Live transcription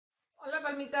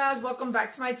Hola palmitas, welcome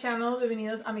back to my channel.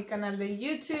 Bienvenidos a mi canal de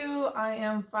YouTube. I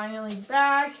am finally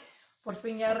back. Por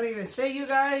fin ya regresé, you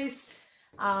guys.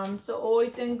 So hoy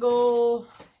tengo,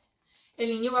 el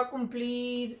niño va a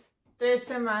cumplir 3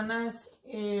 semanas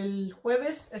el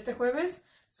jueves, este jueves.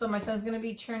 So my son's gonna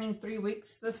be turning 3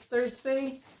 weeks this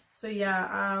Thursday. So yeah,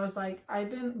 I was like,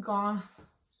 I've been gone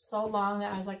so long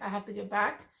that I was like, I have to get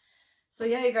back. So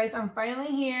yeah, you guys, I'm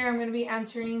finally here. I'm going to be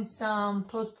answering some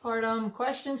postpartum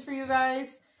questions for you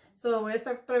guys. So voy a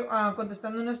estar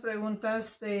contestando unas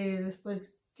preguntas de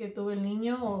después que tuve el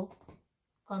niño o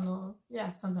cuando,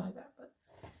 yeah, something like that. But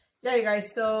yeah, you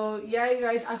guys, so yeah, you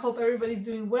guys, I hope everybody's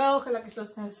doing well. Ojalá que todos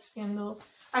estén haciendo,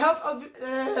 I hope,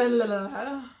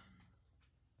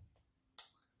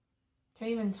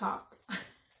 can't even talk.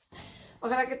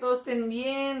 Ojalá que todos estén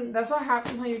bien. That's what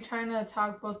happens when you're trying to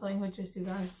talk both languages, you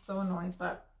guys. So annoying,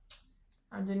 but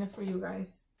I'm doing it for you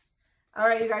guys.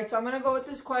 Alright, you guys, so I'm going to go with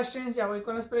these questions. Ya voy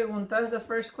con las preguntas. The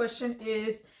first question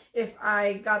is if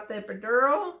I got the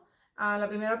epidural. La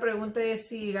primera pregunta es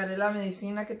si agarré la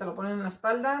medicina que te lo ponen en la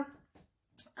espalda.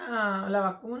 La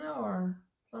vacuna or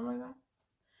something like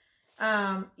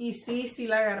that. Y sí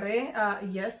la agarré.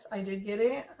 Yes, I did get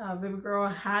it. Baby girl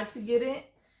had to get it.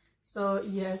 So,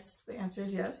 yes, the answer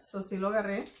is yes. So, sí lo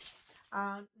agarré.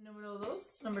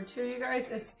 Number two, you guys,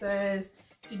 it says,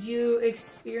 did you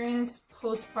experience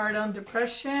postpartum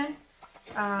depression?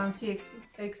 Sí,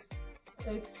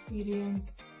 experience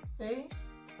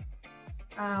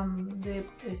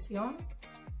depresión,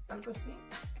 algo así.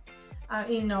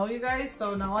 Y no, you guys,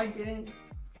 so no, I didn't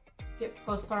get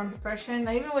postpartum depression.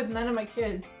 Not even with none of my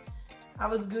kids. I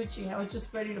was Gucci. I was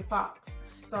just ready to pop.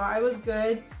 So, I was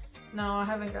good. No, I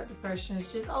haven't got depression.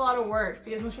 It's just a lot of work.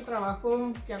 Si es mucho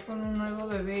trabajo, ya con un nuevo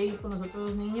bebé y con los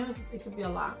otros niños, it could be a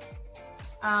lot.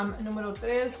 Number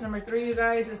three, you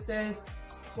guys, it says,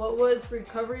 what was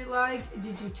recovery like?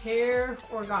 Did you tear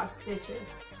or got stitches?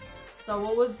 So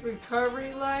what was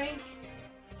recovery like?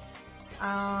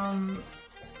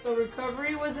 So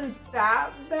recovery wasn't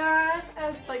that bad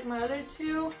as like my other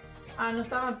two. No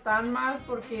estaba tan mal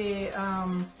porque,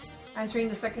 answering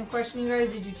the second question, you guys,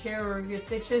 did you tear or get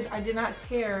stitches? I did not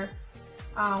tear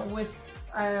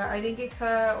I didn't get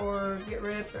cut or get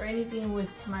ripped or anything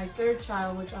with my third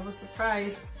child, which I was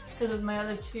surprised because with my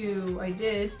other two I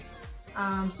did.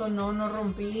 So no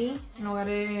rompí, no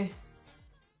agarré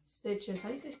stitches. How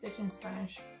do you say stitch in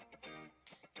Spanish?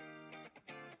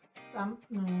 No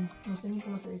sé ni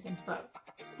cómo se dicen, but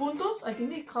puntos, I think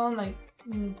they call them like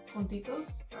puntitos,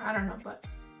 I don't know, but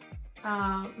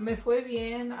me fue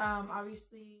bien.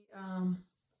 Obviously,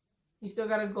 you still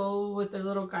gotta go with the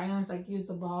little guidance, like use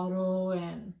the bottle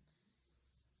and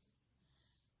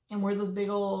wear those big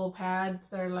old pads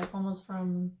that are like almost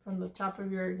from the top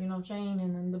of your, you know, chain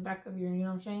and then the back of your, you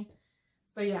know, chain.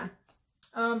 But yeah,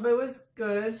 but it was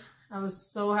good. I was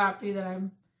so happy that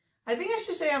I think I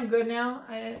should say I'm good now.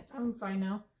 I'm fine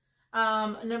now.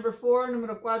 Number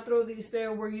cuatro, dice,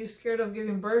 were you scared of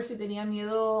giving birth? Si tenía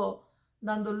miedo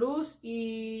dando luz.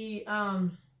 Y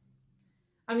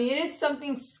I mean, it is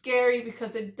something scary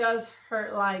because it does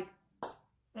hurt, like,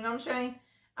 you know what I'm saying?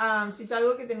 Sí es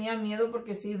algo que tenía miedo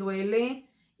porque sí duele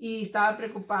y estaba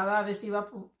preocupada a ver si iba a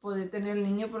poder tener el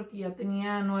niño porque ya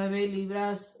tenía 9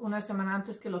 libras una semana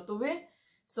antes que lo tuve.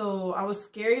 So I was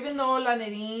scared, even though la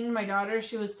Nerine, my daughter,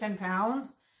 she was 10 pounds.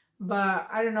 But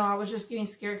I don't know, I was just getting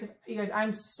scared because, you guys,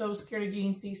 I'm so scared of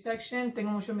getting C-section.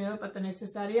 Tengo mucho miedo para tener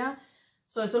cesárea.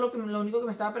 So eso es lo único que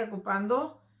me estaba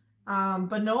preocupando.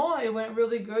 But no, it went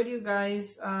really good, you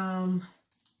guys.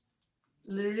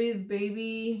 Literally, the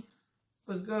baby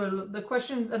was good.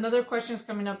 Another question is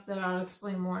coming up that I'll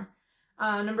explain more.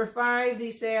 Number 5,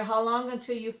 dice, how long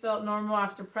until you felt normal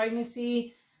after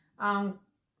pregnancy?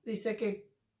 Dice que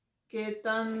qué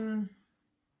tan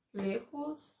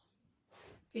lejos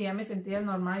que ya me sentía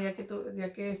normal ya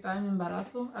que estaba en mi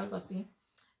embarazo, algo así.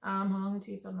 How long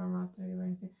until you felt normal after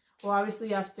pregnancy? Well,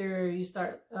 obviously after you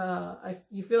start,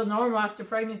 you feel normal after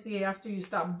pregnancy, after you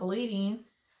stop bleeding.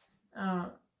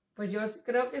 Pues yo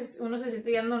creo que uno se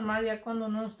siente ya normal ya cuando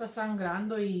uno está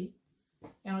sangrando y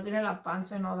ya no tiene la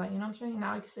panza and all that, you know what I'm saying?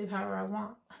 Now I can sleep however I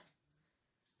want.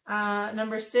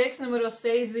 Número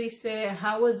 6 dice,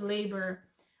 how was labor?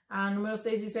 Número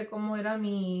 6 dice, ¿cómo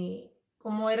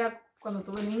era cuando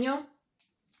tuve el niño?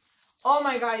 Oh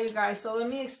my god, you guys, so let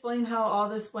me explain how all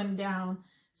this went down.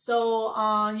 So,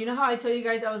 you know how I told you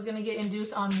guys I was going to get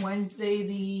induced on Wednesday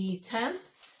the 10th?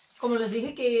 Como les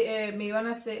dije que me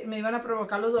iban a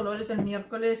provocar los dolores el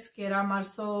miércoles, que era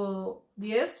marzo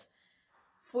 10.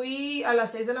 Fui a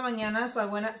las 6 de la mañana, so I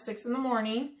went at 6 in the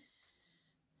morning.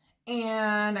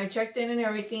 and I checked in and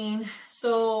everything.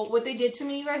 So what they did to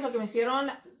me, you guys, lo que me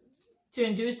hicieron to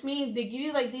induce me, they give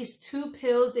you like these 2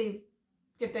 pills que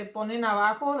te ponen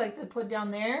abajo, like they put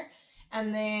down there.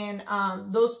 And then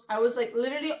those, I was like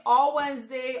literally all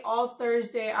Wednesday, all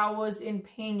Thursday, I was in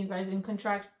pain, you guys,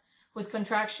 with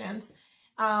contractions.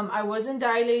 I wasn't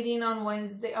dilating on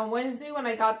Wednesday. On Wednesday when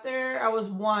I got there, I was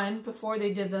 1 before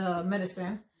they did the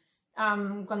medicine.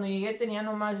 Cuando llegué tenía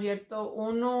nomás abierto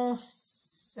 1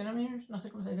 centimeters, no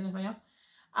sé cómo se dice en español.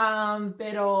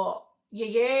 Pero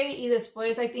llegué y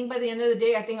después, I think by the end of the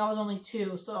day, I think I was only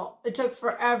 2. So it took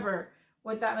forever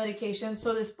with that medication.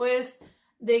 So después,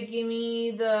 they gave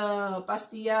me the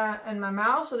pastilla in my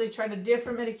mouth. So they tried a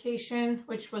different medication,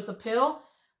 which was a pill.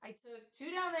 I took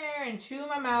 2 down there and 2 in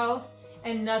my mouth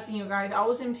and nothing, you guys. I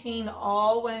was in pain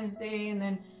all Wednesday and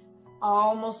then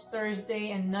almost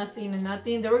Thursday and nothing and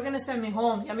nothing. They were going to send me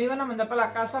home. Ya me iban a mandar para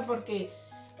la casa porque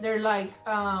they're like,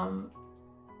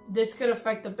 this could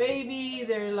affect the baby.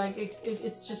 They're like,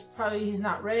 it's just probably he's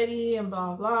not ready and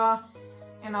blah, blah.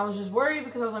 And I was just worried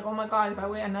because I was like, oh my God, if I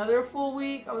wait another full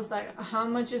week, I was like, how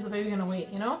much is the baby gonna wait,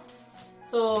 you know?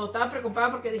 So, estaba preocupada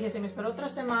porque dije, si me espero otra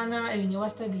semana, el niño va a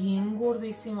estar bien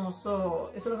gordísimo. So,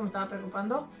 eso es lo que me estaba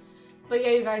preocupando. But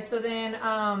yeah, you guys, so then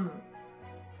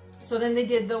they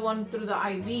did the one through the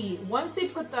IV. Once they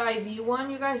put the IV one,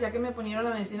 you guys, ya que me ponieron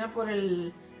la medicina por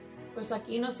el, pues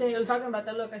aquí, no sé, I was talking about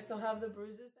that, look, I still have the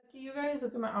bruises aquí, you guys,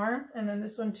 look at my arm, and then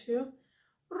this one too,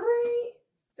 right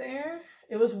there.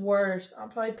 It was worse. I'll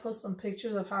probably post some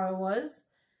pictures of how it was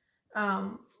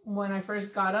when I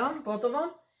first got them, both of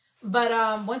them. But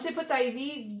once they put the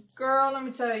IV, girl, let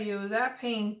me tell you, that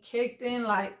pain kicked in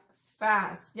like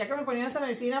fast. Ya que me ponían esa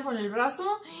medicina por el brazo,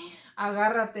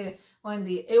 agárrate,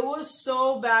 Wendy. It was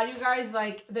so bad, you guys.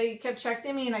 Like, they kept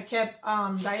checking me and I kept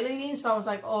dilating. So I was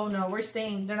like, oh no, we're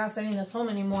staying. They're not sending us home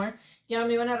anymore. Ya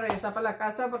me iban a regresar para la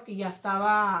casa porque ya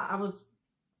estaba, I was,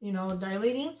 you know,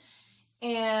 dilating.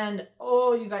 And,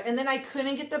 oh, you guys, and then I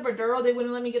couldn't get the epidural. They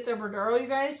wouldn't let me get the epidural, you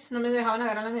guys. No me dejaban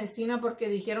agarrar la medicina porque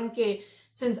dijeron que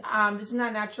since this is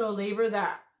not natural labor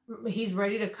that he's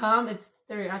ready to come,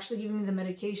 they're actually giving me the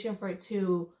medication for it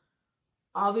to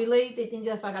ovulate. They think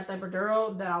that if I got the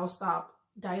epidural that I'll stop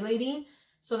dilating.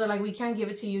 So they're like, we can't give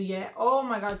it to you yet. Oh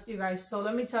my God, you guys. So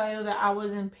let me tell you that I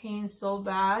was in pain so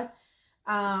bad.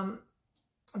 That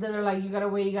they're like, you gotta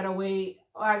wait.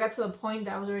 I got to the point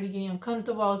that I was already getting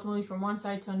uncomfortable. I was moving from one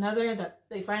side to another, that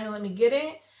they finally let me get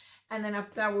it. And then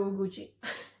after that, we were Gucci.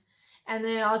 And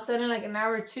then all of a sudden, like an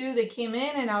hour or 2, they came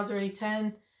in and I was already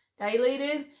 10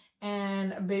 dilated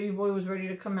and baby boy was ready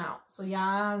to come out. So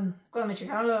ya, cuando me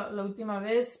checaron la última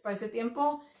vez, para ese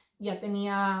tiempo, ya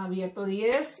tenía abierto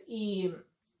 10 y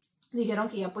dijeron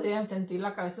que ya podían sentir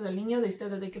la cabeza del niño. They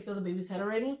said that they could feel the baby's head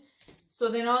already. So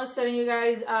then all of a sudden, you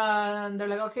guys, they're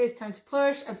like, okay, it's time to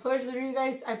push. I pushed, literally, you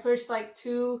guys, I pushed like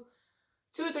two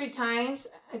or three times,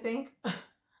 I think.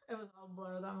 It was all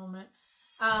blur that moment.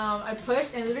 I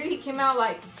pushed and literally he came out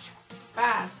like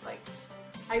fast. Like,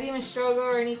 I didn't even struggle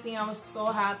or anything. I was so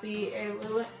happy.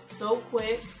 It went so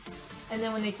quick. And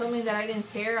then when they told me that I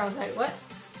didn't tear, I was like, what?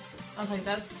 I was like,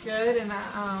 that's good. And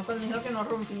cuando me dijeron que no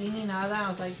rompí ni nada, I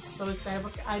was like so excited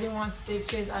because I didn't want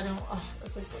stitches.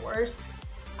 That's like the worst.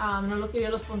 No lo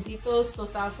quería los puntitos, so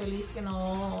estaba feliz que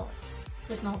no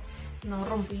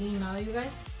rompí ni nada, you guys.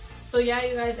 So yeah,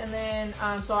 you guys, and then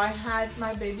so I had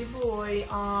my baby boy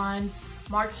on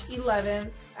March 11th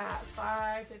at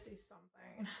 5:50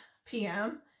 something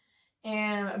p.m.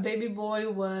 and baby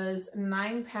boy was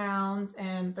 9 pounds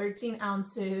and 13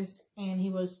 ounces and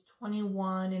he was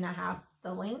 21 and a half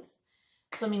the length.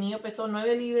 So mi niño pesó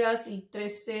 9 libras y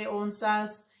 13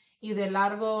 onzas. Y de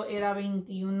largo era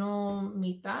 21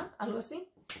 mitad, algo así.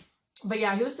 But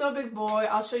yeah, he was still a big boy.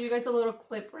 I'll show you guys a little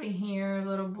clip right here,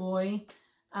 little boy.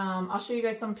 I'll show you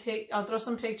guys I'll throw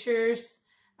some pictures.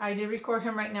 I did record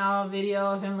him right now, a video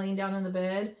of him laying down in the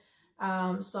bed.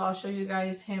 So I'll show you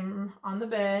guys him on the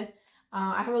bed.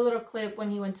 I have a little clip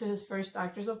when he went to his first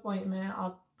doctor's appointment.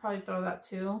 I'll probably throw that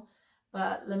too.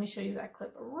 But let me show you that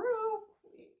clip real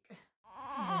quick.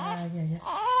 Yeah.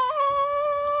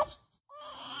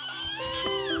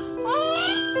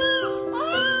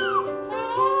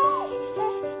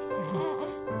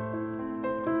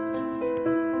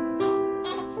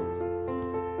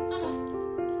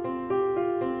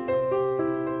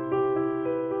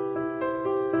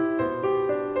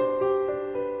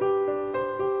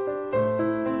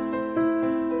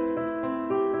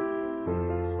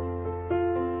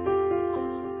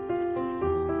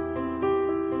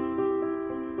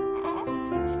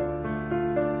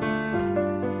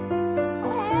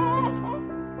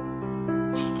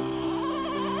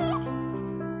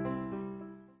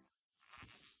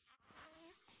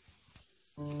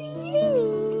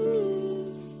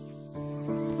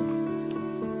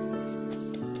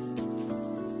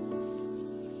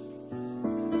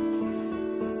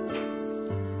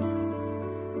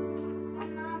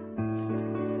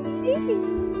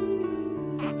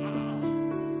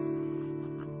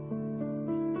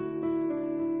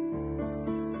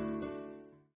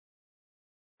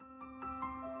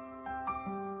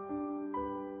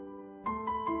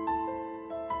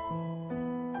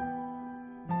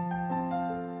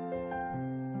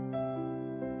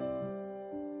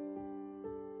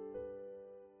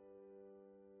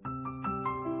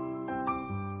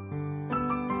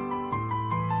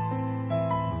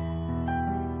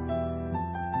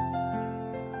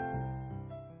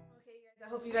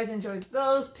 Hope you guys enjoyed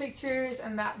those pictures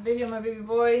and that video of my baby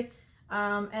boy.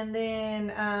 And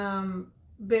then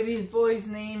baby boy's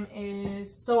name is,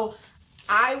 so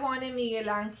I wanted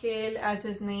Miguel Angel as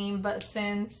his name, but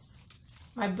since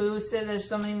my boo said there's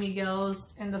so many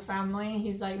Miguels in the family,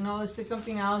 he's like, no, let's pick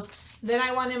something else. Then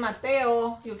I wanted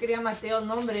Mateo. Yo quería Mateo el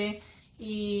nombre.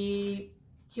 Y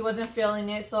he wasn't feeling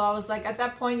it. So I was like, at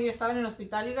that point, you estaba en el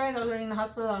hospital, you guys. I was already in the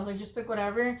hospital. I was like, just pick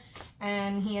whatever.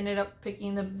 And he ended up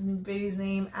picking the baby's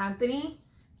name, Anthony.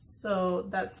 So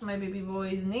that's my baby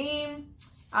boy's name.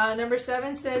 Number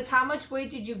 7 says, how much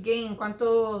weight did you gain?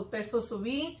 ¿Cuánto peso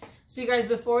subí? So you guys,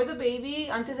 before the baby,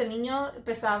 antes del niño,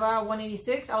 pesaba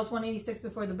 186. I was 186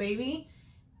 before the baby.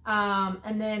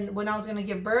 And then when I was going to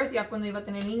give birth, ya cuando iba a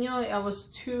tener niño, I was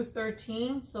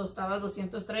 213. So estaba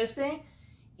 213.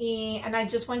 And I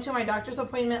just went to my doctor's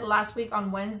appointment last week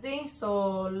on Wednesday.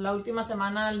 So la última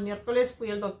semana, el miércoles, fui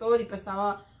al doctor y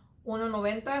pesaba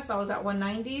 190. So I was at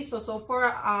 190. So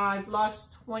far, I've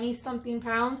lost 20-something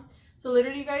pounds. So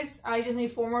literally, guys, I just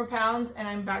need 4 more pounds and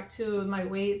I'm back to my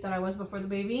weight that I was before the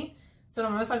baby. So no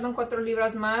me faltan 4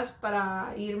 libras más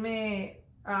para irme,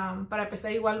 para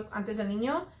pesar igual antes del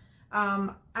niño.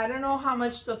 I don't know how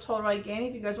much the total I gained.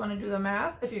 If you guys want to do the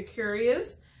math, if you're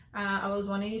curious, I was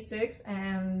 186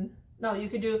 and no, you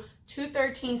could do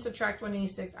 213 subtract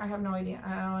 186. I have no idea.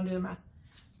 I don't want to do the math.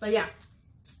 But yeah.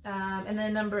 And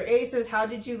then number 8 says, how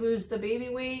did you lose the baby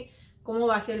weight? ¿Cómo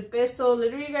bajé el peso?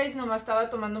 Literally, guys, nomás estaba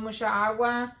tomando mucha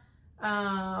agua,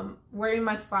 wearing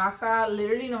my faja.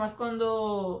 Literally, nomás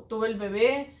cuando tuve el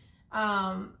bebé,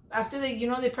 after they, you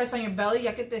know, they press on your belly,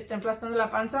 ya que te está aplastando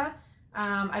la panza,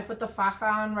 I put the faja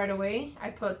on right away. I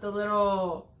put the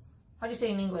little, how do you say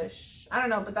in English? I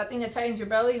don't know, but that thing that tightens your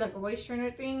belly, like a waist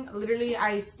trainer thing. Literally,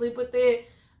 I sleep with it.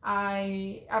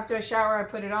 After a shower, I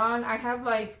put it on. I have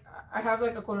like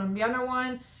a Colombiana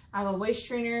one. I have a waist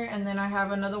trainer, and then I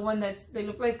have another one they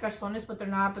look like calzones, but they're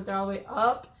not, but they're all the way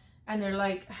up, and they're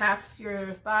like half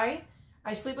your thigh.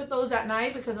 I sleep with those at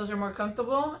night because those are more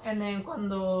comfortable, and then when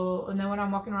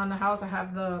I'm walking around the house, I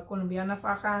have the Colombiana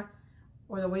faja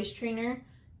or the waist trainer,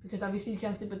 because obviously you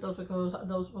can't sleep with those because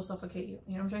those will suffocate you,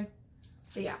 you know what I'm saying?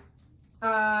 But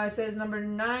yeah. It says number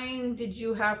 9, did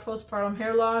you have postpartum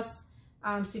hair loss?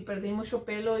 Si perdí mucho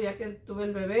pelo ya que tuve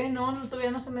el bebé. No,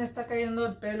 todavía no se me está cayendo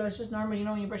el pelo. It's just normal, you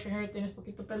know, when you brush your hair, tienes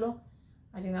poquito pelo.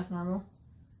 I think that's normal.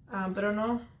 Pero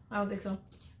no, I don't think so.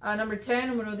 Number 10,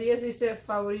 número 10 dice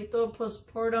favorito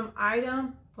postpartum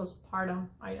item.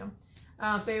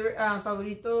 Favorite,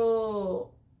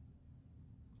 favorito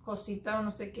cosita o no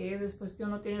sé qué, después que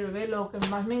uno tiene el bebé. Lo que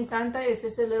más me encanta es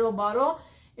ese little bottle,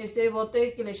 ese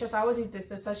bote que le echas agua y te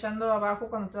estás echando abajo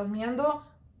cuando estás miando.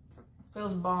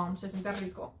 Feels bomb, se siente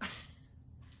rico.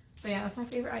 But yeah, that's my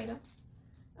favorite item.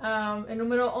 El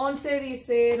número 11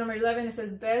 dice, number 11, it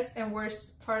says best and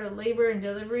worst part of labor and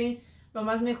delivery. Lo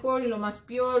más mejor y lo más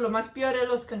peor. Lo más peor eran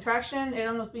los contraction,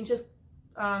 eran los pinches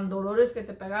dolores que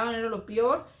te pegaban, era lo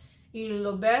peor. Y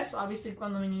lo best, obviously,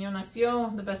 cuando mi niño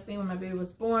nació, the best thing when my baby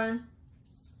was born.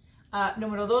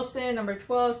 Número 12, number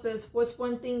 12 says, what's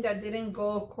one thing that didn't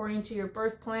go according to your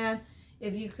birth plan?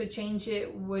 If you could change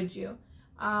it, would you?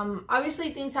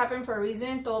 Obviously things happen for a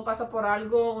reason. Todo pasa por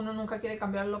algo. Uno nunca quiere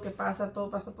cambiar lo que pasa. Todo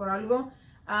pasa por algo.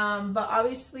 But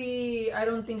obviously I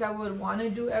don't think I would want to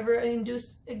do ever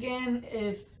induce again.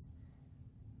 If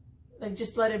like,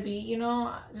 just let it be, you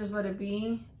know, just let it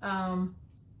be.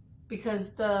 Because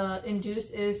the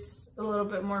induce is a little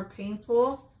bit more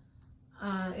painful.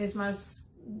 Es más,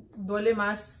 duele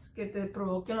más que te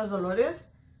provoquen los dolores.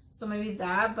 So maybe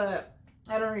that, but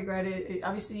I don't regret it.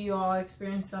 Obviously, you all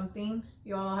experience something.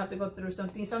 You all have to go through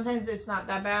something. Sometimes it's not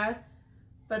that bad.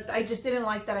 But I just didn't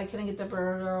like that I couldn't get the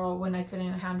epidural when I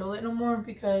couldn't handle it no more.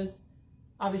 Because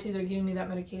obviously they're giving me that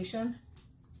medication.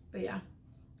 But yeah.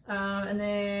 And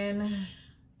then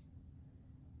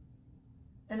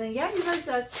yeah, you guys,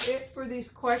 that's it for these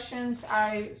questions.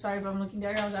 Sorry if I'm looking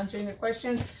down. I was answering the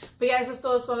questions. But yeah, esas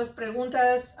todas son las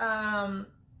preguntas.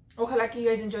 Ojalá que you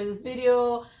guys enjoy this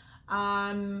video.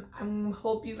 I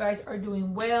hope you guys are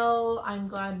doing well. I'm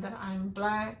glad that I'm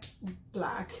back.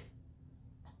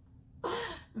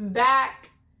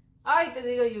 Ay, te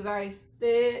digo, you guys.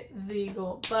 Te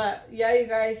digo. But yeah, you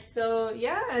guys. So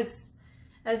yeah,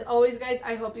 as always, guys,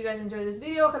 I hope you guys enjoy this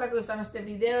video. Ojalá que les gustaron este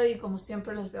video. Y como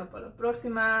siempre, los veo para la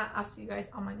próxima. I'll see you guys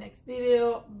on my next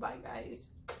video. Bye, guys.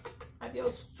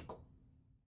 Adios.